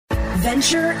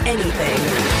Venture Anything.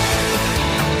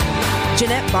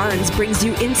 Jeanette Barnes brings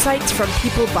you insights from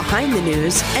people behind the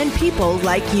news and people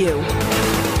like you.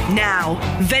 Now,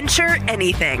 Venture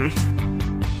Anything.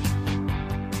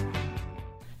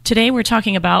 Today we're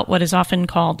talking about what is often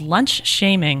called lunch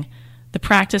shaming, the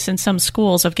practice in some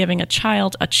schools of giving a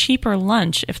child a cheaper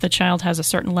lunch if the child has a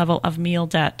certain level of meal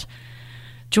debt.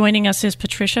 Joining us is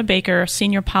Patricia Baker,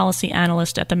 Senior Policy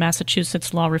Analyst at the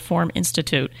Massachusetts Law Reform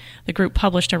Institute. The group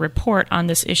published a report on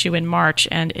this issue in March,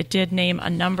 and it did name a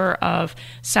number of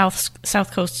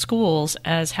South Coast schools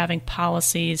as having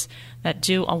policies that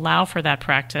do allow for that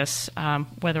practice.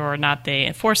 Whether or not they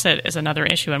enforce it is another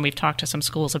issue, and we've talked to some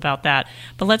schools about that.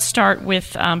 But let's start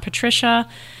with Patricia,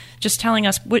 just telling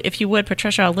us, if you would,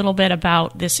 Patricia, a little bit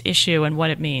about this issue and what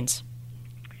it means.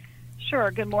 Sure.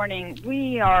 Good morning.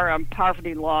 We are a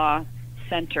poverty law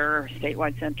center,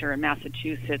 statewide center in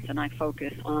Massachusetts, and I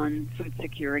focus on food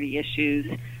security issues,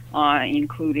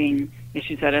 including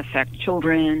issues that affect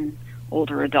children,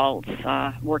 older adults,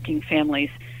 working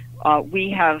families. We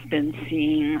have been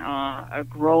seeing a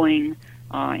growing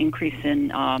increase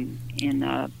in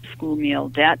school meal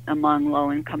debt among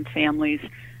low-income families.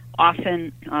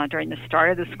 Often during the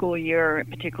start of the school year,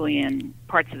 particularly in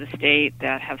parts of the state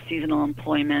that have seasonal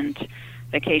employment,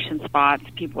 vacation spots,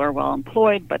 people are well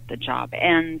employed, but the job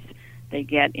ends. They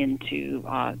get into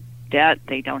debt,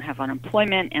 they don't have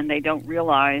unemployment, and they don't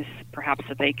realize perhaps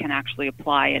that they can actually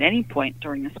apply at any point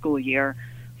during the school year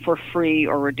for free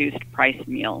or reduced price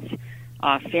meals.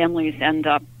 Families end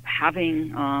up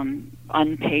having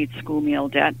unpaid school meal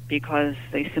debt because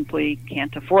they simply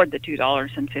can't afford the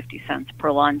 $2.50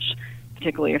 per lunch,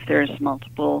 particularly if there's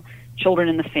multiple children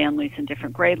in the families in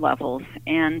different grade levels.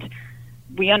 And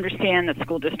we understand that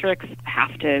school districts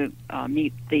have to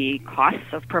meet the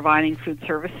costs of providing food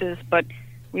services, but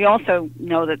we also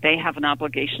know that they have an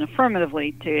obligation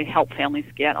affirmatively to help families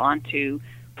get onto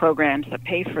programs that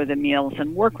pay for the meals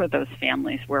and work with those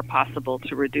families where possible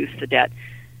to reduce the debt.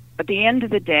 At the end of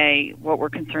the day, what we're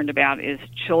concerned about is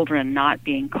children not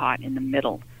being caught in the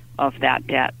middle of that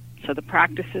debt. So the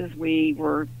practices we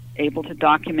were able to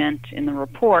document in the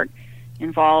report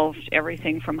involved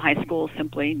everything from high school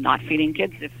simply not feeding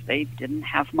kids if they didn't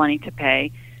have money to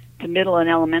pay, to middle and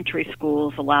elementary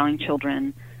schools allowing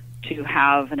children to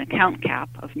have an account cap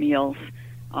of meals,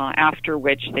 after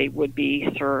which they would be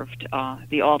served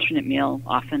the alternate meal,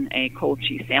 often a cold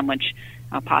cheese sandwich,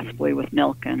 possibly with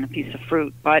milk and a piece of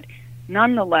fruit. But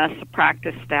nonetheless, a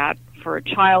practice that for a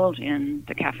child in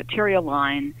the cafeteria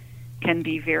line can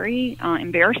be very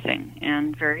embarrassing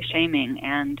and very shaming.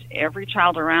 And every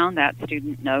child around that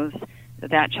student knows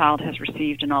that that child has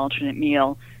received an alternate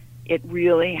meal. It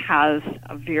really has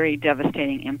a very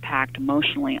devastating impact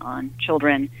emotionally on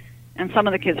children. And some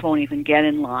of the kids won't even get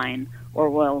in line or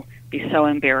will be so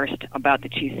embarrassed about the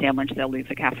cheese sandwich they'll leave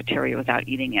the cafeteria without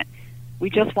eating it. We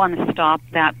just want to stop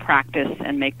that practice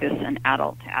and make this an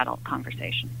adult-to-adult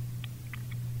conversation.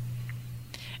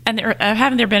 And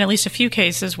haven't there been at least a few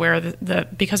cases where,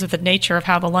 because of the nature of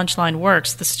how the lunch line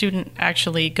works, the student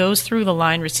actually goes through the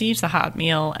line, receives the hot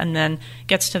meal, and then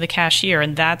gets to the cashier,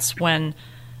 and that's when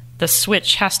the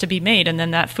switch has to be made, and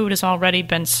then that food has already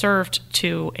been served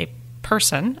to a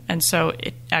person, and so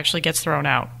it actually gets thrown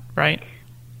out, right?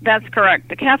 That's correct.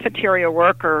 The cafeteria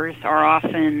workers are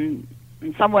often,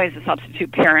 in some ways, the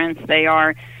substitute parents. They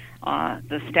are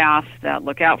the staff that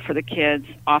look out for the kids,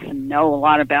 often know a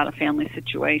lot about a family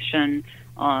situation.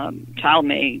 Child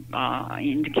may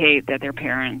indicate that their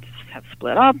parents have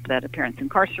split up, that a parent's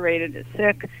incarcerated, is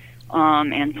sick,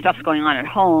 and stuff's going on at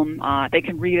home. They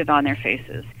can read it on their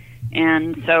faces.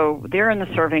 And so they're in the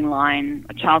serving line.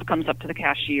 A child comes up to the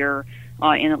cashier.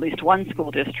 In at least one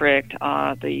school district,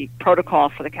 the protocol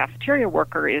for the cafeteria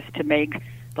worker is to make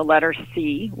the letter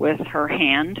C with her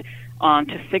hand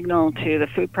to signal to the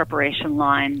food preparation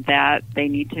line that they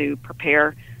need to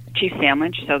prepare a cheese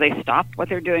sandwich. So they stop what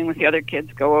they're doing with the other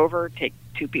kids, go over, take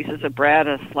 2 pieces of bread,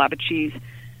 a slab of cheese,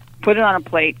 put it on a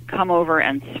plate, come over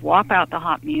and swap out the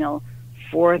hot meal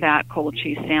for that cold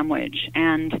cheese sandwich.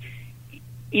 And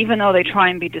even though they try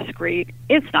and be discreet,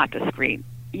 it's not discreet.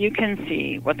 You can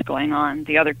see what's going on.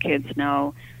 The other kids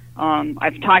know.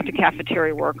 I've talked to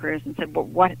cafeteria workers and said, well,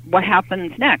 what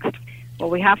happens next? Well,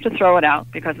 we have to throw it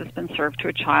out because it's been served to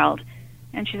a child.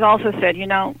 And she's also said,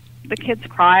 the kids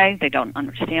cry. They don't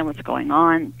understand what's going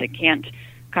on. They can't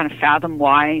kind of fathom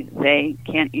why they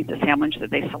can't eat the sandwich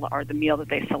that they or the meal that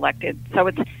they selected.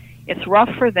 So it's rough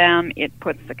for them. It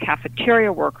puts the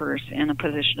cafeteria workers in a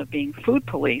position of being food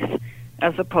police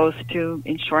as opposed to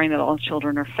ensuring that all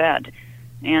children are fed.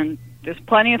 And there's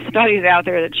plenty of studies out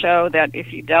there that show that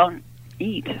if you don't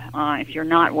eat. If you're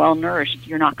not well nourished,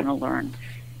 you're not going to learn.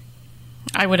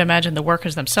 I would imagine the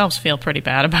workers themselves feel pretty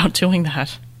bad about doing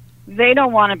that. They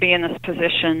don't want to be in this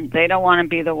position. They don't want to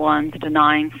be the ones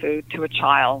denying food to a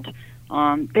child.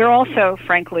 They're also,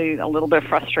 frankly, a little bit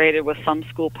frustrated with some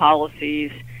school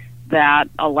policies that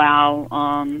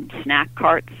allow snack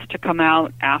carts to come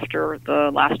out after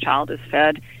the last child is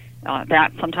fed.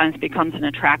 That sometimes becomes an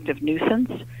attractive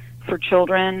nuisance for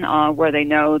children, where they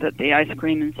know that the ice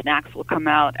cream and snacks will come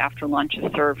out after lunch is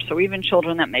served. So even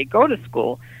children that may go to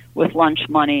school with lunch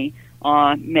money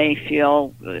may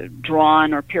feel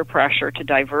drawn or peer pressure to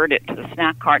divert it to the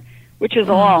snack cart, which is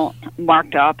all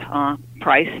marked up,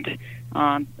 priced.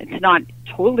 It's not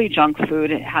totally junk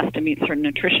food. It has to meet certain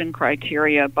nutrition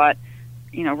criteria, but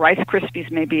Rice Krispies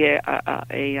may be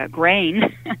a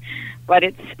grain, but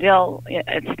it's still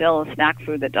a snack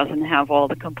food that doesn't have all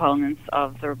the components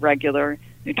of the regular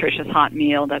nutritious hot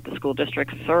meal that the school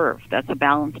districts serve. That's a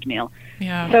balanced meal.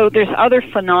 Yeah. So there's other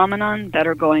phenomenon that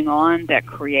are going on that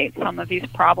create some of these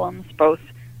problems. Both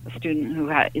a student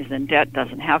who is in debt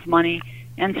doesn't have money,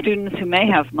 and students who may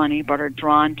have money but are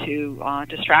drawn to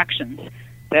distractions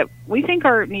that we think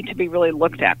need to be really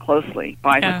looked at closely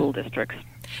by the school districts.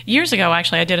 Years ago,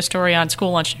 actually, I did a story on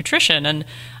school lunch nutrition, and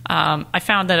I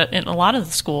found that in a lot of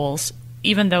the schools,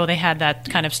 even though they had that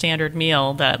kind of standard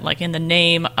meal, that like in the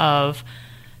name of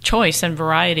choice and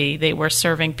variety, they were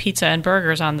serving pizza and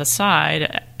burgers on the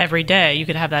side every day. You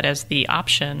could have that as the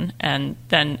option, and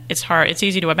then it's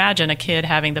easy to imagine a kid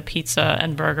having the pizza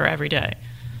and burger every day.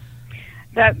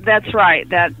 That's right.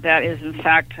 That is in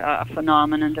fact a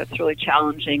phenomenon that's really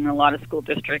challenging a lot of school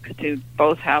districts to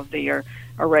both have the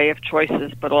array of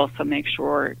choices, but also make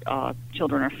sure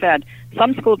children are fed.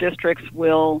 Some school districts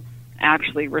will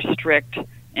actually restrict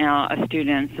a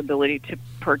student's ability to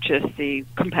purchase the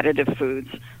competitive foods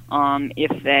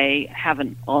if they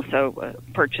haven't also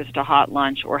purchased a hot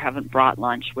lunch or haven't brought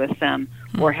lunch with them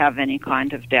or have any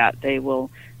kind of debt. They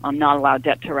will not allow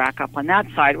debt to rack up on that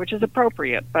side, which is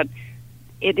appropriate. But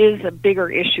it is a bigger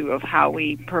issue of how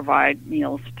we provide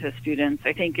meals to students.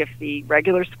 I think if the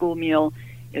regular school meal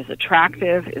is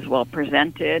attractive, is well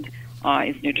presented,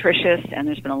 is nutritious, and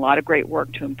there's been a lot of great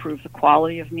work to improve the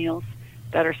quality of meals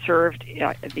that are served,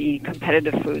 the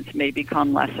competitive foods may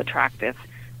become less attractive.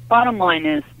 Bottom line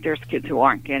is there's kids who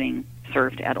aren't getting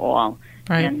served at all,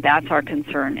 right. And that's our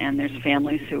concern, and there's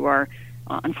families who are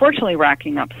unfortunately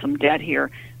racking up some debt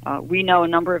here. We know a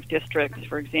number of districts,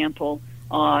 for example,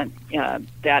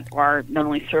 that are not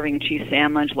only serving cheese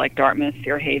sandwich like Dartmouth,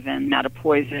 Fairhaven,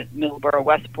 Mattapoisett, Middleborough,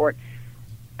 Westport.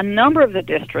 A number of the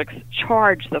districts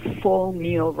charge the full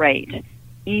meal rate,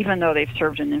 even though they've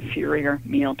served an inferior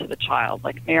meal to the child,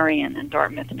 like Marion and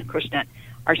Dartmouth and Acushnet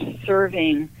are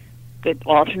serving the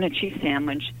alternate cheese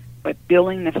sandwich, but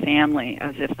billing the family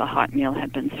as if the hot meal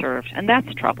had been served. And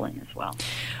that's troubling as well.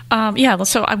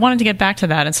 So I wanted to get back to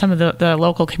that in some of the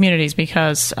local communities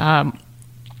because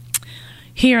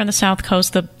here on the South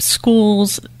Coast, the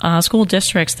school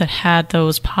districts that had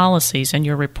those policies in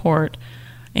your report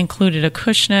included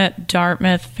Acushnet,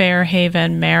 Dartmouth,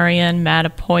 Fairhaven, Marion,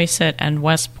 Mattapoisett, and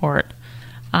Westport.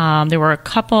 There were a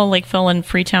couple, Lakeville and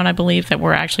Freetown, I believe, that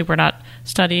were not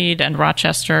studied, and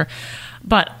Rochester.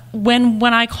 But when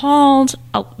I called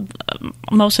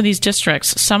most of these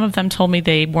districts, some of them told me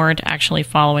they weren't actually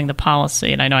following the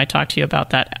policy, and I know I talked to you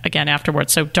about that again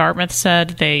afterwards. So Dartmouth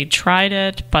said they tried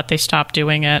it, but they stopped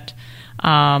doing it.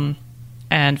 And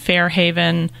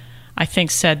Fairhaven, I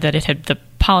think, said that the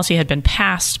policy had been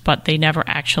passed, but they never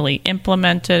actually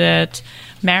implemented it.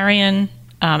 Marion,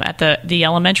 at the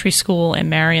elementary school in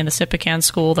Marion, the Sippican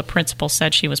school, the principal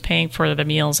said she was paying for the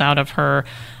meals out of her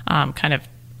kind of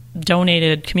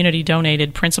community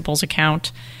donated principal's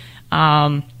account.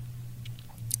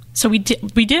 So we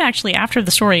did actually, after the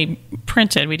story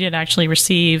printed, we did actually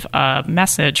receive a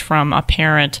message from a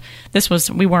parent.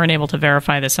 We weren't able to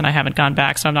verify this, and I haven't gone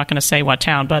back, so I'm not going to say what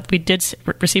town, but we did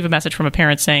receive a message from a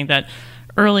parent saying that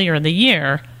earlier in the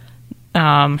year,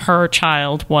 her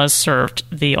child was served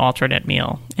the alternate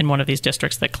meal in one of these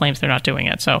districts that claims they're not doing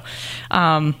it. So,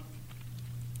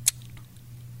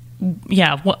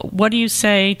 what do you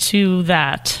say to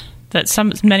that? That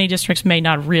many districts may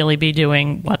not really be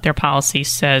doing what their policy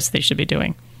says they should be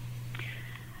doing.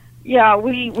 Yeah,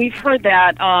 we've heard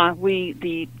that.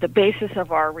 The basis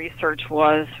of our research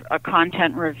was a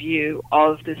content review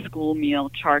of the school meal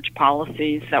charge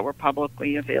policies that were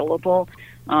publicly available,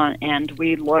 and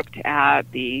we looked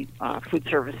at the food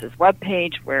services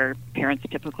webpage where parents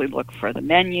typically look for the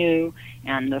menu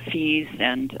and the fees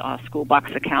and school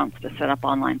box accounts to set up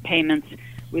online payments.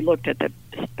 We looked at the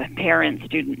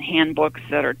parent-student handbooks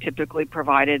that are typically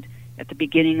provided at the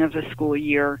beginning of the school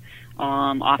year,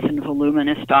 often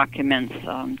voluminous documents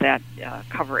that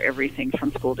cover everything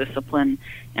from school discipline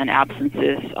and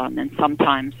absences, and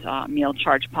sometimes meal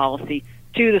charge policy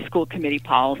to the school committee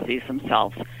policies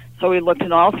themselves. So we looked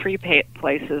at all three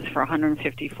places for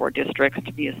 154 districts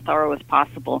to be as thorough as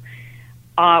possible.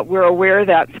 We're aware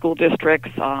that school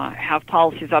districts have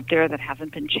policies up there that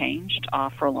haven't been changed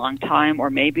for a long time, or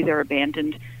maybe they're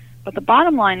abandoned. But the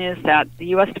bottom line is that the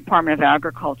U.S. Department of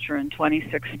Agriculture in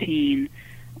 2016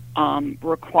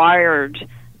 required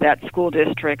that school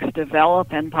districts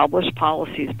develop and publish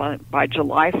policies by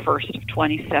July 1st of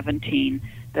 2017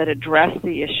 that address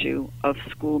the issue of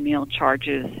school meal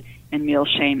charges and meal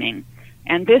shaming.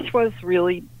 And this was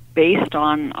really based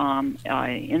on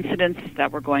incidents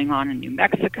that were going on in New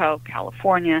Mexico,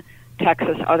 California,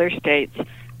 Texas, other states,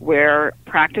 where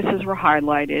practices were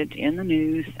highlighted in the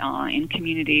news, in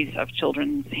communities, of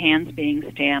children's hands being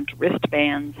stamped,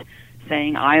 wristbands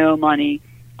saying, "I owe money,"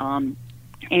 and,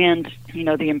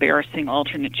 the embarrassing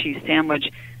alternate cheese sandwich.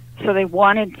 So they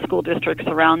wanted school districts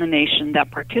around the nation that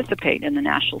participate in the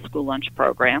National School Lunch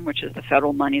Program, which is the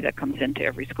federal money that comes into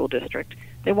every school district.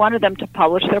 They wanted them to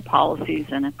publish their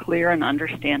policies in a clear and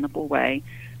understandable way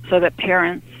so that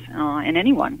parents and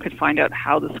anyone could find out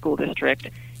how the school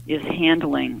district is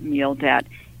handling meal debt.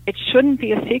 It shouldn't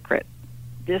be a secret.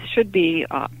 This should be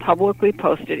publicly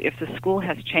posted. If the school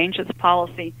has changed its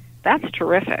policy, that's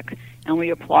terrific, and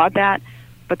we applaud that,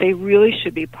 but they really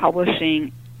should be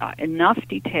publishing enough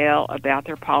detail about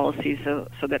their policies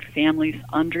so that families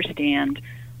understand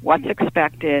what's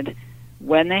expected,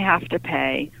 when they have to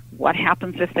pay, what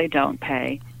happens if they don't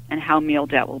pay, and how meal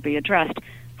debt will be addressed.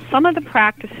 Some of the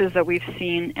practices that we've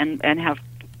seen and have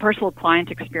personal client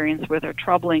experience with are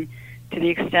troubling to the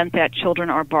extent that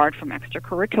children are barred from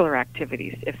extracurricular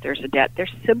activities. If there's a debt, their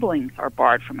siblings are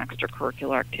barred from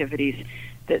extracurricular activities.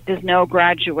 There's no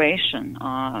graduation.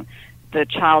 The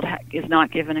child is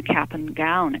not given a cap and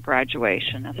gown at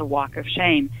graduation as a walk of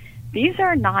shame. These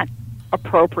are not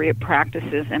appropriate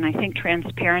practices, and I think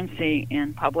transparency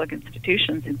in public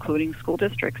institutions, including school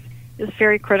districts, is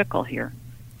very critical here.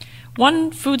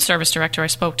 One food service director I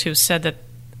spoke to said that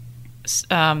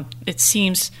it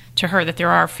seems to her that there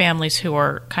are families who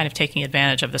are kind of taking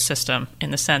advantage of the system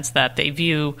in the sense that they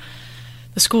view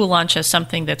the school lunch as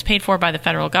something that's paid for by the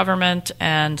federal government,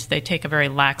 and they take a very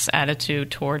lax attitude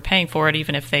toward paying for it,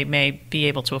 even if they may be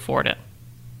able to afford it.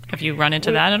 Have you run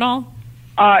into that at all?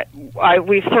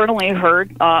 We've certainly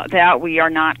heard that. We are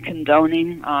not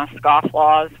condoning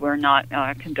scofflaws. We're not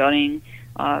condoning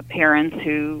parents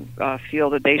who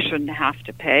feel that they shouldn't have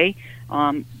to pay.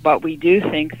 But we do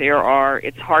think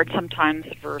it's hard sometimes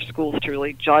for schools to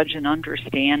really judge and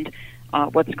understand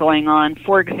what's going on.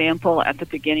 For example, at the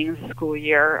beginning of the school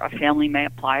year, a family may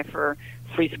apply for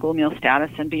free school meal status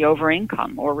and be over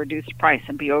income, or reduced price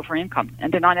and be over income,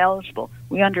 and they're not eligible.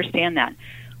 We understand that.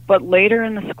 But later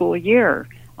in the school year,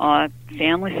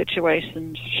 family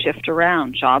situations shift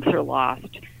around, jobs are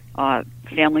lost,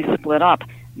 families split up.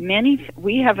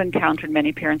 We have encountered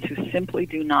many parents who simply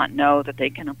do not know that they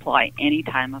can apply any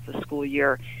time of the school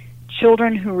year.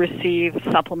 Children who receive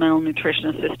supplemental nutrition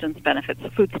assistance benefits, the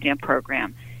food stamp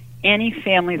program. Any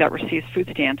family that receives food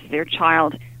stamps, their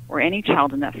child or any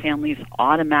child in that family is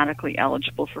automatically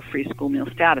eligible for free school meal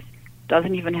status.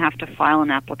 Doesn't even have to file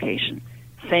an application.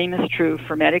 Same is true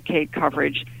for Medicaid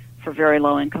coverage for very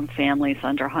low-income families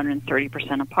under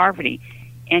 130% of poverty.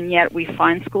 And yet we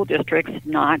find school districts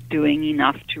not doing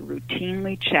enough to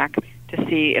routinely check to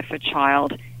see if a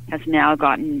child has now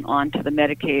gotten onto the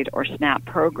Medicaid or SNAP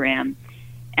program.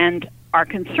 And our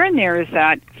concern there is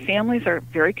that families are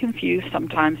very confused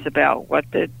sometimes about what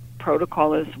the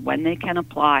protocol is, when they can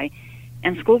apply,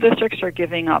 and school districts are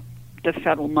giving up the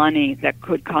federal money that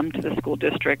could come to the school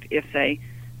district if they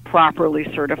properly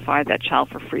certify that child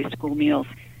for free school meals.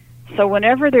 So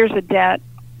whenever there's a debt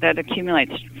that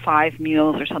accumulates 5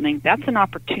 meals or something, that's an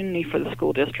opportunity for the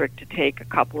school district to take a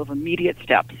couple of immediate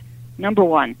steps. Number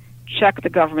one, check the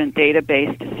government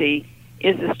database to see,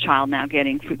 is this child now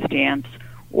getting food stamps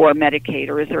or Medicaid,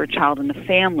 or is there a child in the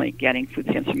family getting food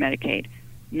stamps or Medicaid?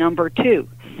 Number two,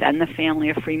 send the family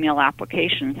a free meal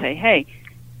application and say, hey,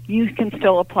 you can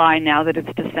still apply now that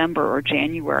it's December or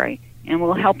January, and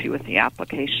we'll help you with the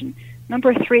application.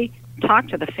 Number three, talk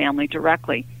to the family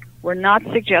directly. We're not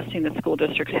suggesting that school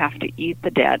districts have to eat the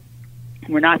debt.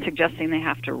 We're not suggesting they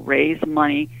have to raise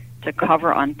money to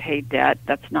cover unpaid debt.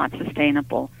 That's not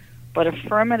sustainable. But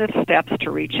affirmative steps to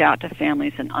reach out to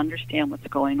families and understand what's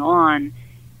going on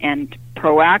and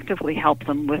proactively help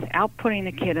them without putting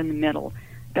the kid in the middle,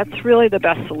 that's really the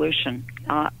best solution.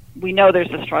 We know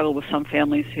there's a struggle with some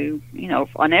families who,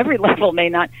 on every level may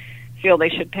not feel they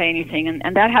should pay anything,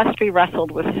 and that has to be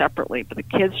wrestled with separately. But the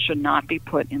kids should not be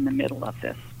put in the middle of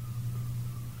this.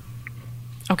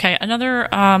 Okay,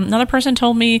 another person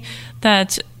told me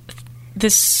that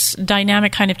this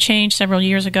dynamic kind of changed several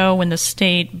years ago when the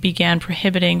state began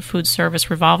prohibiting food service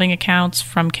revolving accounts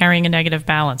from carrying a negative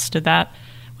balance.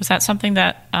 Was that something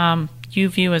that you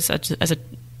view as a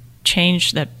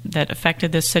change that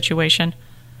affected this situation?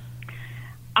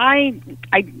 I'm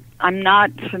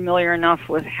not familiar enough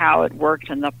with how it worked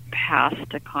in the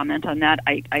past to comment on that.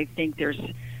 I think there's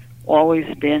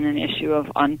always been an issue of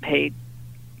unpaid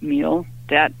meal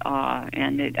debt,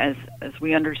 and as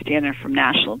we understand it from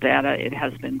national data, it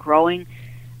has been growing.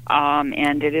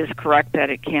 And it is correct that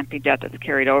it can't be debt that's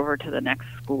carried over to the next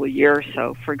school year.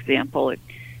 So, for example,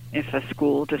 if a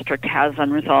school district has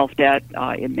unresolved debt,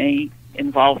 it may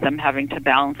involve them having to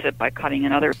balance it by cutting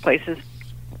in other places.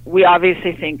 We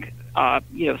obviously think,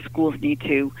 schools need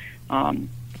to kind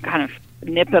of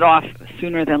nip it off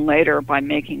sooner than later by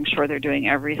making sure they're doing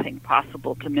everything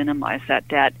possible to minimize that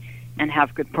debt and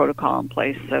have good protocol in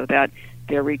place so that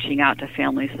they're reaching out to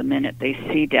families the minute they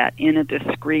see debt in a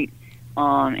discreet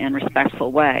and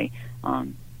respectful way.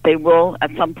 They will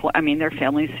at some point, there are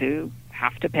families who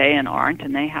have to pay and aren't,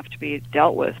 and they have to be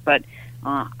dealt with. But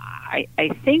I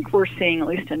think we're seeing, at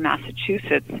least in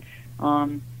Massachusetts,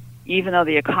 even though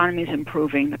the economy is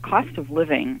improving, the cost of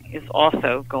living is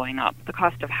also going up. The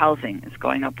cost of housing is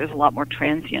going up. There's a lot more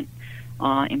transient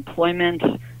employment,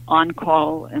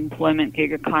 on-call employment,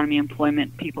 gig economy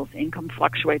employment. People's income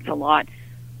fluctuates a lot.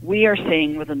 We are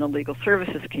seeing within the legal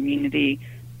services community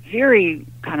very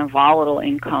kind of volatile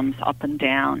incomes up and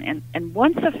down. And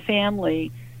once a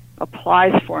family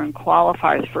applies for and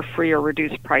qualifies for free or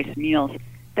reduced price meals,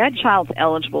 that child's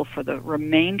eligible for the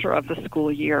remainder of the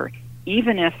school year,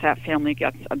 even if that family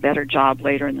gets a better job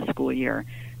later in the school year.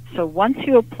 So once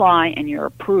you apply and you're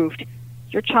approved,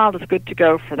 your child is good to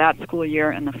go for that school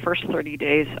year and the first 30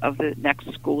 days of the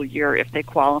next school year if they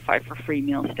qualify for free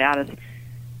meal status.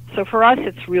 So for us,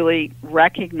 it's really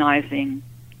recognizing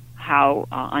how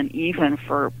uneven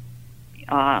for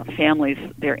families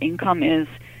their income is,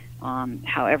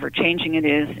 however changing it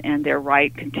is, and their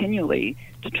right continually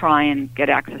to try and get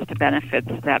access to benefits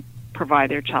that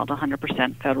provide their child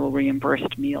 100% federal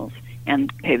reimbursed meals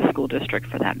and pay the school district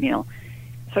for that meal.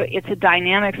 So it's a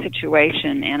dynamic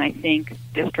situation, and I think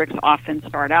districts often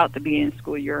start out the beginning of the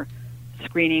school year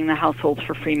screening the households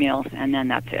for free meals, and then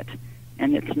that's it.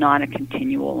 And it's not a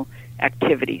continual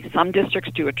activity. Some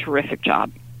districts do a terrific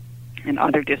job, and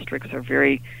other districts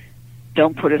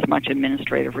don't put as much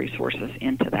administrative resources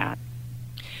into that.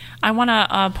 I want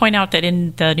to point out that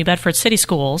in the New Bedford City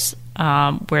Schools,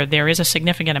 where there is a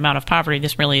significant amount of poverty,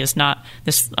 this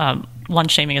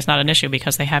lunch shaming is not an issue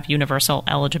because they have universal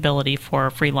eligibility for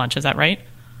free lunch. Is that right?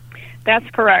 That's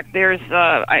correct. There's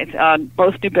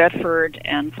both New Bedford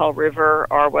and Fall River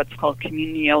are what's called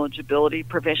community eligibility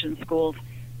provision schools.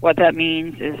 What that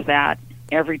means is that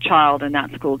every child in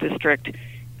that school district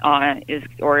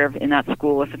or in that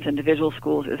school, if it's individual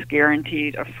schools, is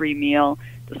guaranteed a free meal.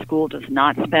 The school does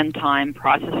not spend time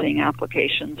processing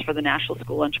applications for the National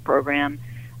School Lunch Program,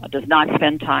 does not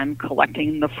spend time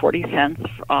collecting the 40 cents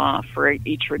for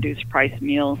each reduced price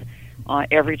meals.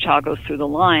 Every child goes through the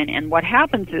line. And what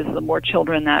happens is the more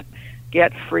children that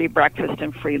get free breakfast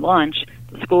and free lunch,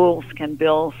 the schools can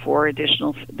bill for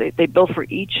they bill for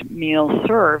each meal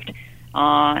served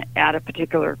at a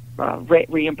particular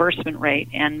reimbursement rate.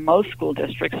 And most school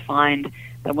districts find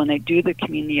that when they do the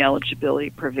community eligibility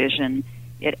provision,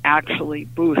 it actually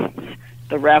boosts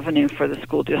the revenue for the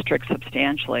school district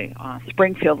substantially.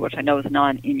 Springfield, which I know is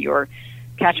not in your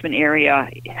catchment area,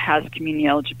 has community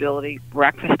eligibility,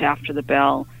 breakfast after the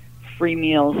bell, free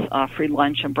meals, free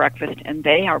lunch and breakfast, and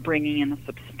they are bringing in a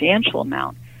substantial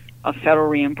amount of federal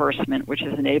reimbursement, which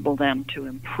has enabled them to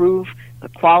improve the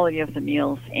quality of the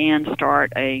meals and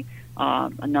start a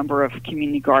number of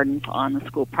community gardens on the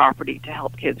school property to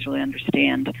help kids really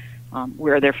understand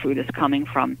where their food is coming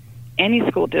from. Any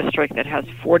school district that has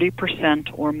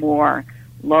 40% or more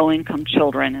low-income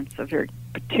children, it's a very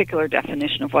particular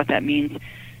definition of what that means,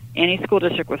 any school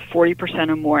district with 40%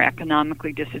 or more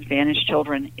economically disadvantaged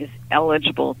children is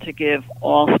eligible to give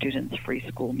all students free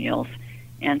school meals.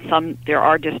 And there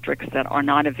are districts that are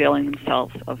not availing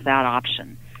themselves of that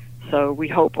option. So we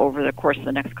hope over the course of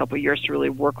the next couple of years to really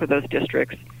work with those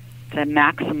districts to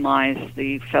maximize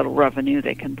the federal revenue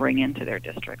they can bring into their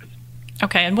districts.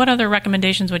 Okay, and what other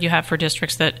recommendations would you have for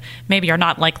districts that maybe are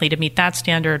not likely to meet that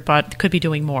standard but could be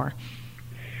doing more?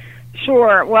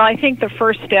 Sure. Well, I think the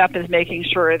first step is making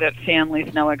sure that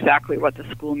families know exactly what the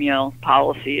school meal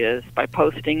policy is by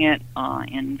posting it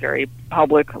in very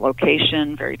public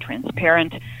location, very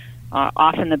transparent.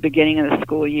 Often the beginning of the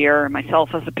school year, myself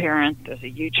as a parent, there's a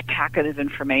huge packet of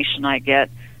information I get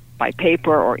by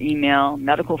paper or email,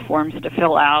 medical forms to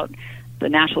fill out, the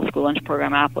National School Lunch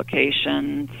Program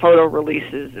application, photo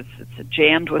releases. It's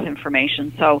jammed with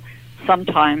information. So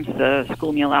sometimes the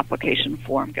school meal application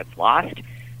form gets lost.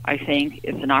 I think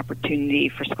it's an opportunity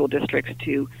for school districts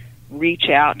to reach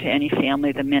out to any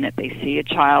family the minute they see a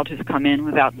child who's come in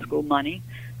without school money.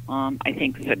 I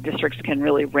think that districts can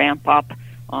really ramp up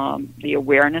the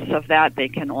awareness of that. They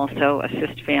can also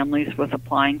assist families with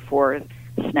applying for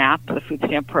SNAP, the food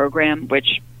stamp program,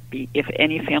 which if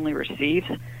any family receives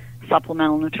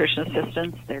supplemental nutrition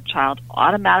assistance, their child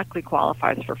automatically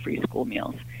qualifies for free school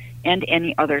meals, and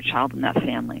any other child in that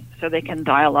family. So they can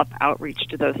dial up outreach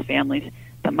to those families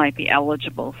that might be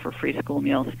eligible for free school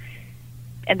meals.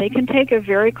 And they can take a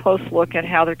very close look at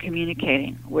how they're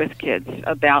communicating with kids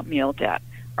about meal debt.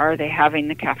 Are they having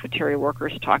the cafeteria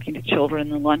workers talking to children in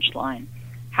the lunch line?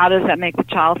 How does that make the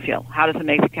child feel? How does it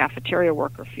make the cafeteria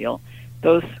worker feel?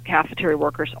 Those cafeteria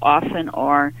workers often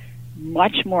are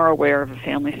much more aware of a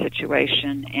family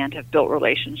situation and have built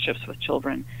relationships with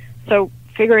children. So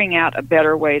figuring out a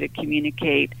better way to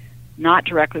communicate, not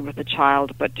directly with the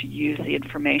child, but to use the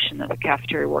information that the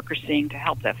cafeteria worker is seeing to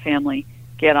help that family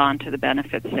get on to the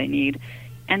benefits they need,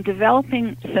 and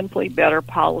developing simply better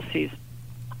policies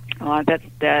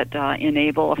that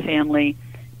enable a family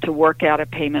to work out a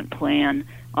payment plan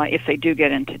if they do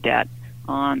get into debt,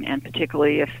 and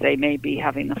particularly if they may be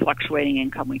having the fluctuating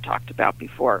income we talked about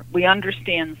before. We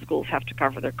understand schools have to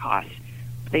cover their costs.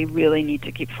 They really need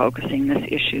to keep focusing this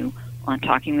issue on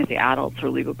talking with the adults or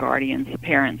legal guardians, the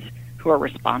parents, who are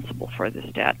responsible for this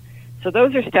debt. So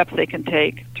those are steps they can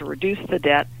take to reduce the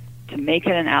debt, to make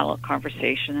it an adult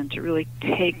conversation, and to really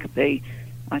take the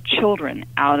children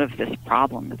out of this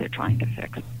problem that they're trying to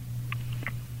fix.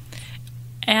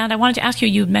 And I wanted to ask you,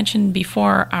 you mentioned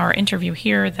before our interview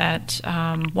here that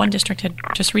one district had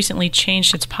just recently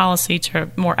changed its policy to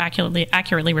more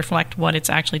accurately reflect what it's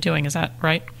actually doing. Is that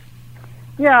right?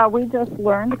 Yeah, we just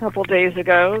learned a couple of days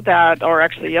ago that, or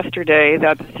actually yesterday,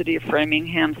 that the City of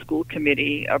Framingham School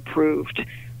Committee approved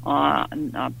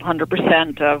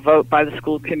 100% vote by the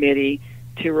school committee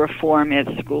to reform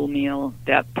its school meal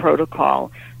debt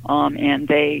protocol. And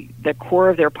the core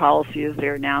of their policy is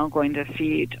they're now going to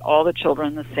feed all the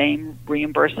children the same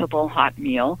reimbursable hot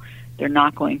meal. They're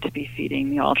not going to be feeding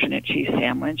the alternate cheese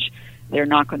sandwich. They're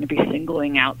not going to be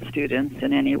singling out students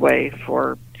in any way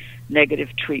for negative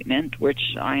treatment,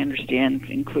 which I understand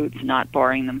includes not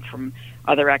barring them from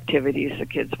other activities the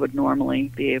kids would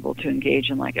normally be able to engage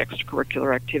in, like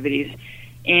extracurricular activities,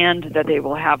 and that they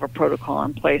will have a protocol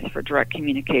in place for direct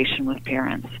communication with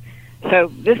parents.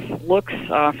 So this looks,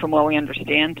 from what we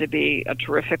understand, to be a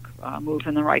terrific move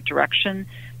in the right direction.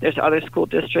 There's other school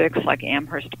districts like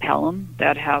Amherst Pelham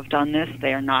that have done this.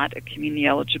 They are not a community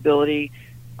eligibility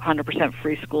 100%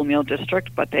 free school meal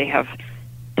district, but they have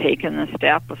taken the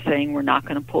step of saying we're not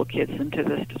going to pull kids into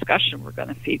this discussion. We're going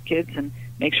to feed kids and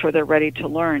make sure they're ready to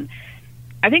learn.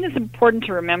 I think it's important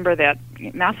to remember that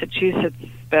Massachusetts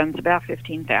spends about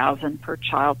 $15,000 per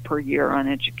child per year on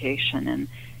education, and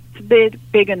it's a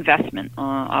big investment,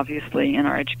 obviously, in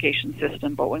our education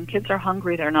system. But when kids are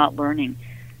hungry, they're not learning.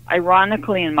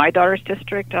 Ironically, in my daughter's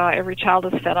district, every child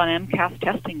is fed on MCAS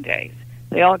testing days.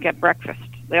 They all get breakfast.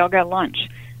 They all get lunch.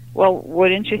 Well,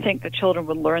 wouldn't you think the children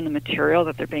would learn the material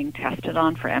that they're being tested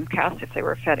on for MCAS if they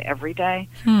were fed every day?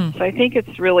 So I think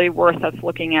it's really worth us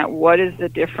looking at what is the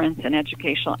difference in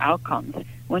educational outcomes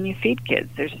when you feed kids.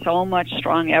 There's so much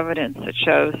strong evidence that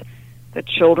shows that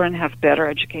children have better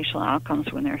educational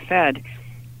outcomes when they're fed.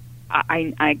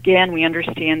 Again, we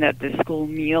understand that the school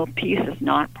meal piece is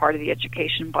not part of the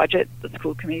education budget that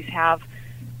school committees have,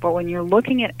 but when you're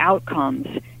looking at outcomes,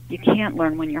 you can't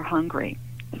learn when you're hungry.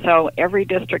 So every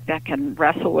district that can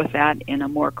wrestle with that in a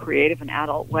more creative and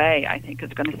adult way, I think,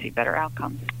 is going to see better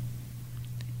outcomes.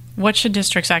 What should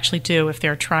districts actually do if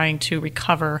they're trying to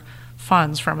recover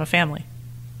funds from a family?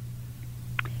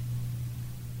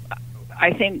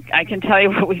 I think I can tell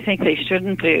you what we think they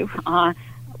shouldn't do.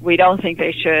 We don't think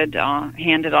they should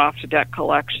hand it off to debt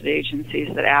collection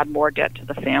agencies that add more debt to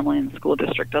the family, and the school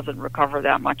district doesn't recover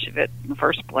that much of it in the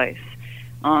first place.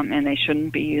 And they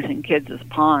shouldn't be using kids as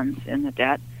pawns in the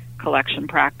debt collection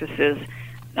practices.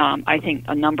 I think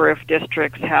a number of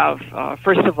districts have,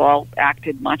 first of all,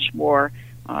 acted much more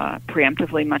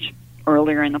preemptively, much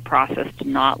earlier in the process to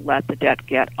not let the debt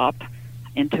get up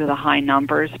into the high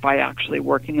numbers by actually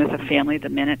working with a family the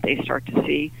minute they start to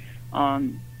see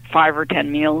 5 or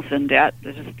 10 meals in debt.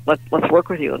 Let's work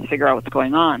with you. Let's figure out what's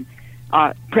going on.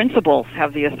 Principals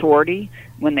have the authority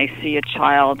when they see a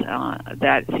child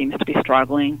that seems to be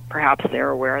struggling. Perhaps they're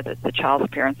aware that the child's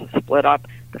parents have split up,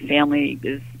 the family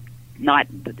is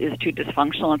too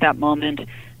dysfunctional at that moment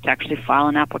to actually file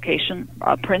an application.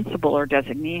 A principal or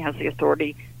designee has the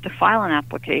authority to file an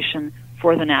application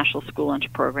for the National School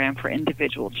Lunch Program for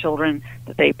individual children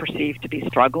that they perceive to be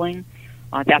struggling.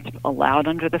 That's allowed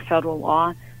under the federal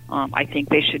law. I think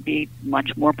they should be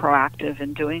much more proactive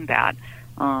in doing that.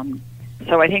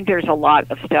 So I think there's a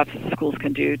lot of steps that schools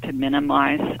can do to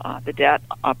minimize the debt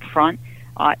up front.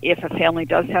 If a family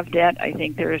does have debt, I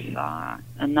think there's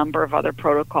a number of other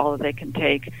protocols that they can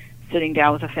take, sitting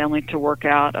down with a family to work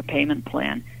out a payment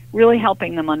plan, really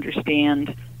helping them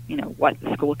understand, what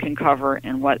the school can cover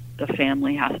and what the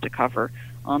family has to cover.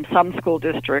 Some school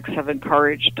districts have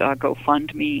encouraged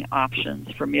GoFundMe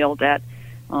options for meal debt.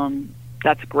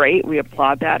 That's great. We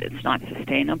applaud that. It's not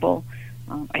sustainable.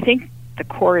 I think the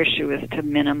core issue is to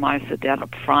minimize the debt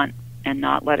up front and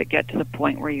not let it get to the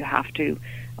point where you have to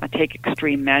take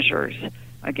extreme measures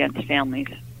against families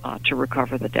to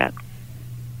recover the debt.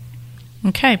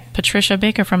 Okay. Patricia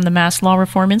Baker from the Mass Law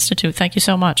Reform Institute. Thank you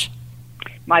so much.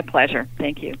 My pleasure.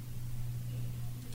 Thank you.